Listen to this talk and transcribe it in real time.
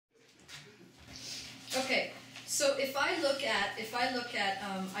So if I look at,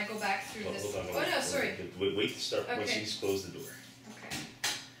 I go back through this. Hold on, Oh no, sorry. Wait to start once Okay. he's closed the door. Okay.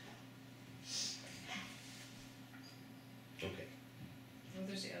 Okay. Oh,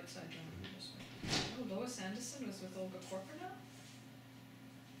 there's the outside door. This way. Oh, Lois Anderson was with Olga Corker now?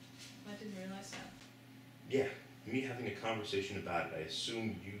 I didn't realize that. Yeah, me having a conversation about it, I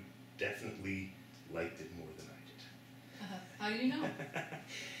assume you definitely liked it more than I did. How do you know?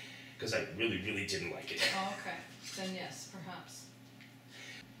 Because I really didn't like it. Oh, okay. Then yes, perhaps.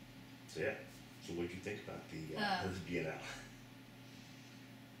 So yeah, so what did you think about the Biennale?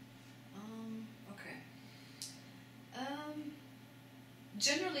 Okay.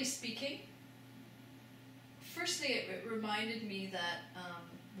 Generally speaking, firstly it reminded me that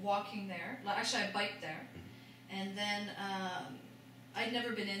walking there, actually I biked there, and then I'd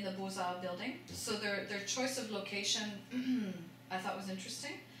never been in the Beaux-Arts building, so their choice of location I thought was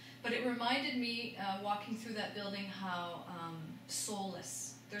interesting, but it reminded me walking through that building how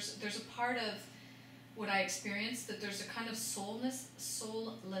soulless. There's a part of what I experienced that there's a kind of soullessness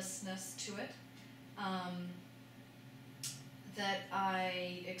to it that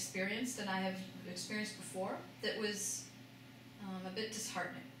I experienced and I have experienced before that was a bit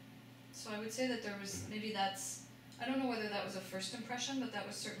disheartening. So I would say that there was, maybe that's, I don't know whether that was a first impression, but that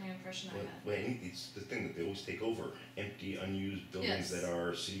was certainly an impression I had. Well, it's the thing that they always take over empty, unused buildings that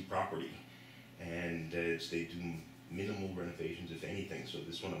are city property, and they do minimal renovations, if anything. So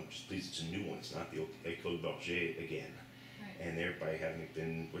this one, I'm just pleased it's a new one. It's not the École Bourget again, Right. and thereby having it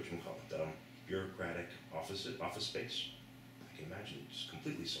been bureaucratic office space. I can imagine it's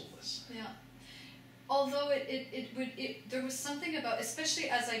completely soulless. Yeah. Although there was something about, especially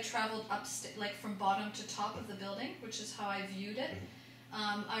as I traveled upstairs, like from bottom to top of the building, which is how I viewed it,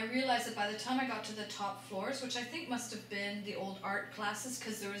 I realized that by the time I got to the top floors, which I think must have been the old art classes,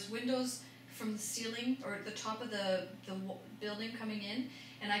 because there was windows from the ceiling or the top of the building coming in,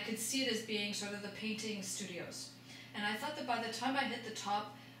 and I could see it as being sort of the painting studios. And I thought that by the time I hit the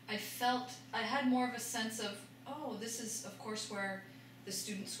top, I had more of a sense of, oh, this is of course where the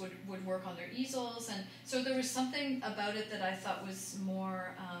students would work on their easels, and so there was something about it that I thought was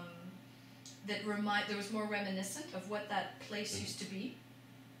more there was more reminiscent of what that place used to be.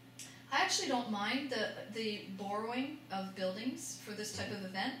 I actually don't mind the borrowing of buildings for this type of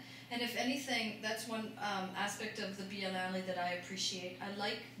event, and if anything, that's one aspect of the Biennale that I appreciate. I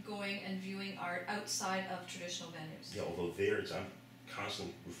like going and viewing art outside of traditional venues. Yeah, although I'm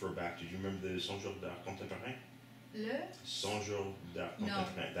constantly refer back to, do you remember the Saint-Georges d'Art Contemporain? Saint-Georges d'Art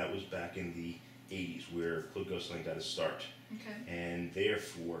Contemporain. That was back in the 80s where Claude Gosselin got his start. Okay. And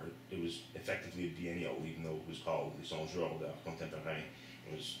therefore, it was effectively a biennial, even though it was called the Saint-Georges d'Art Contemporain.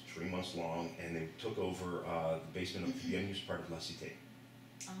 It was 3 months long, and they took over the basement of the unused part of La Cité.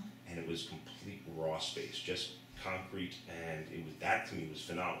 Oh. And it was complete raw space, just concrete, and that to me was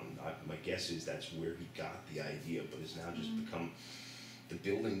phenomenal. My guess is that's where he got the idea, but it's now just become the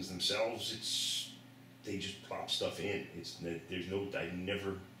buildings themselves. They just plop stuff in. I've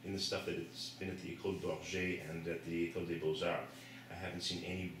never, in the stuff that it's been at the École Bourget and at the École des Beaux-Arts, I haven't seen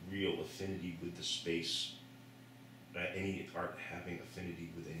any real affinity with the space, any art having affinity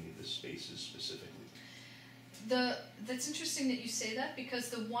with any of the spaces specifically. That's interesting that you say that, because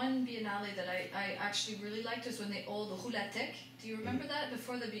the one Biennale that I actually really liked is when the old Roulatek. Do you remember that?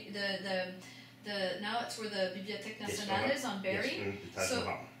 Before now it's where the Bibliothèque Nationale is on Berry. Yes,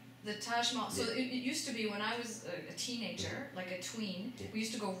 the Taj Mahal. So it used to be when I was a teenager, like a tween, we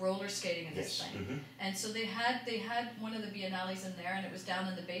used to go roller skating in this thing. And so they had one of the Biennales in there, and it was down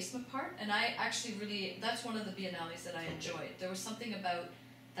in the basement part. And I actually that's one of the Biennales that I enjoyed. There was something about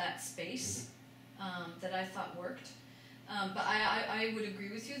that space that I thought worked. But I would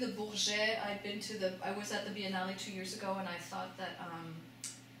agree with you. The Bourget, I was at the Biennale 2 years ago, and I thought that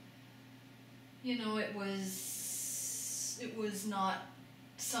it was not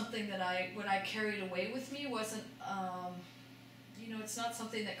something that what I carried away with me wasn't, it's not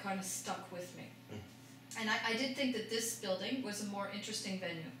something that kind of stuck with me. And I did think that this building was a more interesting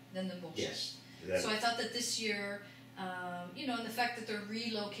venue than the Bourget. Yes. So I thought that this year, and the fact that they're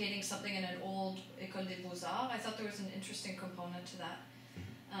relocating something in an old École des Beaux-Arts, I thought there was an interesting component to that.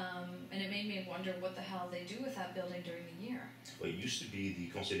 And it made me wonder what the hell they do with that building during the year. Well, it used to be the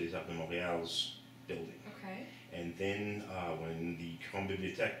Conseil des Arts de Montréal's building. Okay. And then when the Grande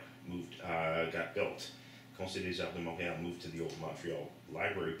Bibliothèque got built, Conseil des Arts de Montréal moved to the old Montreal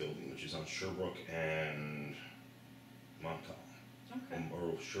Library building, which is on Sherbrooke and Montcalm. Okay.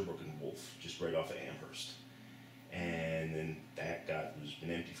 Or Sherbrooke and Wolfe, just right off of Amherst. And then that has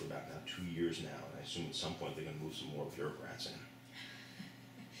been empty for about 2 years now, and I assume at some point they're going to move some more bureaucrats in.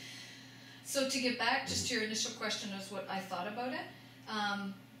 So to get back just to your initial question as what I thought about it,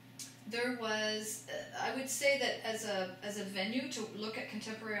 there was, I would say that as a venue to look at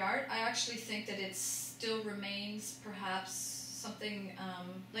contemporary art, I actually think that it still remains perhaps something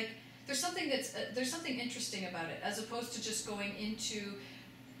like there's something interesting about it, as opposed to just going into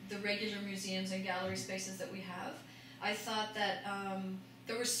the regular museums and gallery spaces that we have. I thought that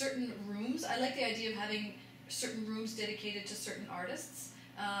there were certain rooms. I like the idea of having certain rooms dedicated to certain artists.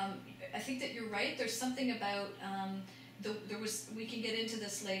 I think that you're right. There's something about we can get into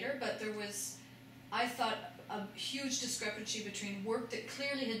this later, but there was, I thought, a huge discrepancy between work that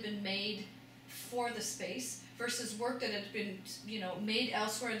clearly had been made for the space versus work that had been, made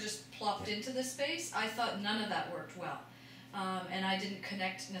elsewhere and just plopped into the space. I thought none of that worked well, and I didn't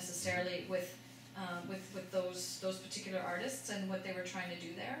connect necessarily with those particular artists and what they were trying to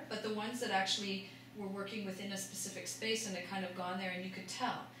do there. But the ones that actually were working within a specific space and had kind of gone there, and you could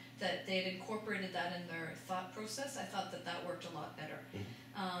tell that they had incorporated that in their thought process, I thought that worked a lot better.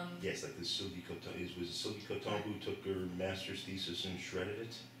 Yes, like the Sylvie Coton, was it Sylvie Coton who took her master's thesis and shredded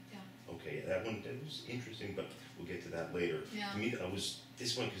it? Yeah. Okay, that was interesting, but we'll get to that later. Yeah. To me, I was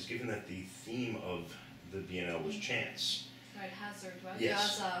disappointed because given that the theme of the Biennale was chance. Right, hazard, right?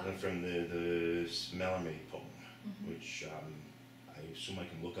 Yes, Yaza. from the Mallarmé poem, which I assume I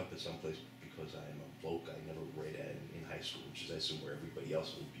can look up at some place because I am a bloke. I never read it in high school, which is I assume where everybody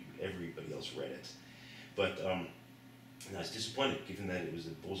else read it. But and I was disappointed, given that it was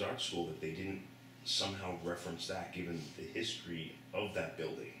the Beaux-Arts school, that they didn't somehow reference that, given the history of that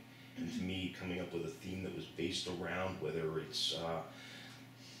building. And to me, coming up with a theme that was based around whether it's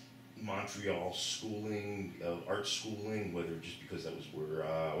Montreal schooling, art schooling, whether just because that was where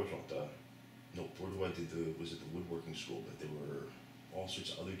was it the woodworking school, but there were all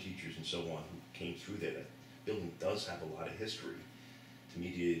sorts of other teachers and so on who came through there. That building does have a lot of history. To me,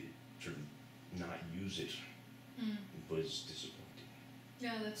 to sort of not use it was disappointing.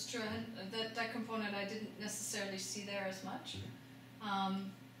 Yeah, that's true. That component I didn't necessarily see there as much.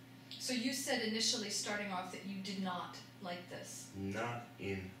 So you said initially, starting off, that you did not like this. Not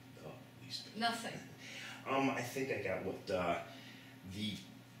in the least bit. Nothing. I think I got what there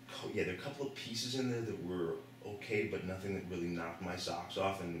are a couple of pieces in there that were okay, but nothing that really knocked my socks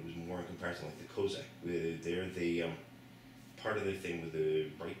off, and it was more in comparison like the Kozak. They part of their thing with the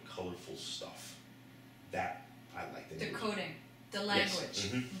bright, colorful stuff. That I liked. The coding, the language.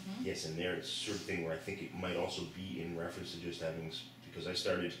 Yes, yes, and there it's sort of thing where I think it might also be in reference to just having, because I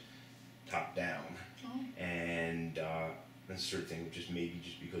started top down, and that sort of thing, just maybe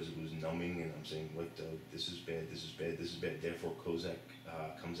just because it was numbing, and I'm saying, this is bad, this is bad, this is bad. Therefore, Kozak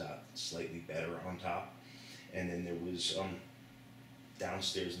comes out slightly better on top. And then there was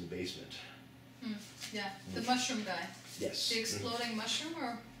downstairs in the basement. Yeah, the mushroom guy. Yes. The exploding mushroom,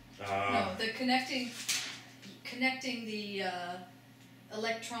 or no, the connecting the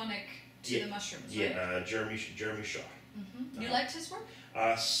electronic to the mushrooms. Right? Yeah, Jeremy Shaw. You liked his work?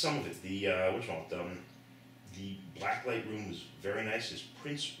 Some of it. The the blacklight room was very nice. His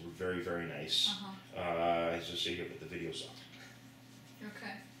prints were very, very nice. I just say here, but the video saw.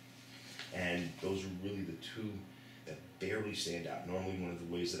 Okay. And those are really the two that barely stand out. Normally, one of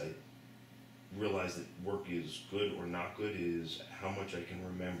the ways that I realize that work is good or not good is how much I can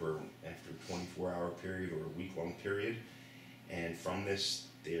remember after a 24-hour period or a week-long period. And from this,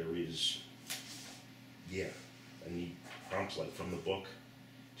 there is, I need prompts like from the book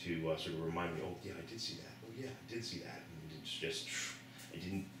to sort of remind me, oh yeah, I did see that. Oh yeah, I did see that. And it's just,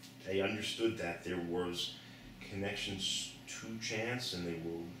 I understood that there was connections to chance, and they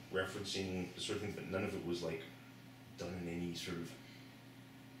were referencing the sort of thing, but none of it was like done in any sort of,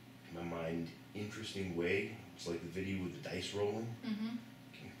 in my mind, interesting way. It's like the video with the dice rolling. Give me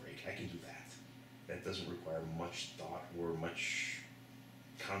a break. I can do that. That doesn't require much thought or much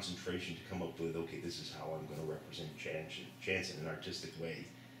concentration to come up with, okay, this is how I'm going to represent chance in an artistic way.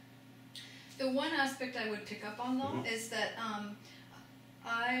 The one aspect I would pick up on, though, is that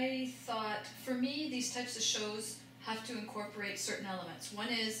I thought, for me, these types of shows have to incorporate certain elements. One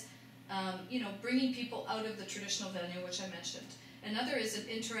is, bringing people out of the traditional venue, which I mentioned. Another is an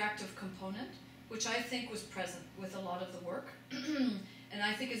interactive component, which I think was present with a lot of the work. And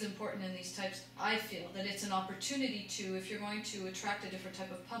I think is important in these types. I feel that it's an opportunity to, if you're going to attract a different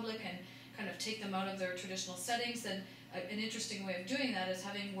type of public and kind of take them out of their traditional settings, then an interesting way of doing that is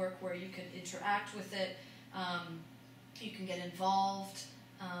having work where you can interact with it, you can get involved,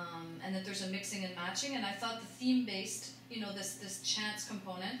 and that there's a mixing and matching. And I thought the theme-based, this chance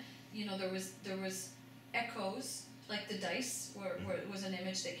component, there was echoes, like the dice, where it was an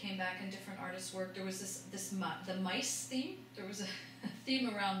image that came back in different artists' work. There was the mice theme. There was a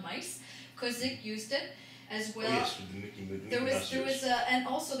theme around mice. because Zeke used it as well. Oh yes, with the Mickey Mouse. There was and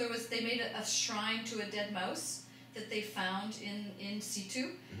also they made a shrine to a dead mouse that they found in situ,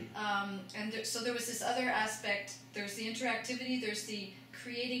 so there was this other aspect. There's the interactivity. There's the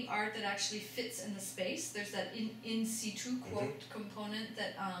creating art that actually fits in the space. There's that in situ quote component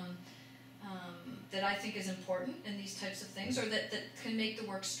that that I think is important in these types of things, or that can make the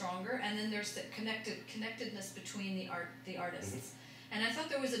work stronger. And then there's the connectedness between the artists. And I thought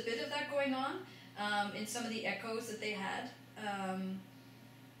there was a bit of that going on in some of the echoes that they had.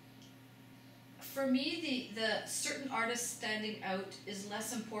 For me, the certain artists standing out is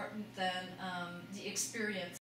less important than the experience.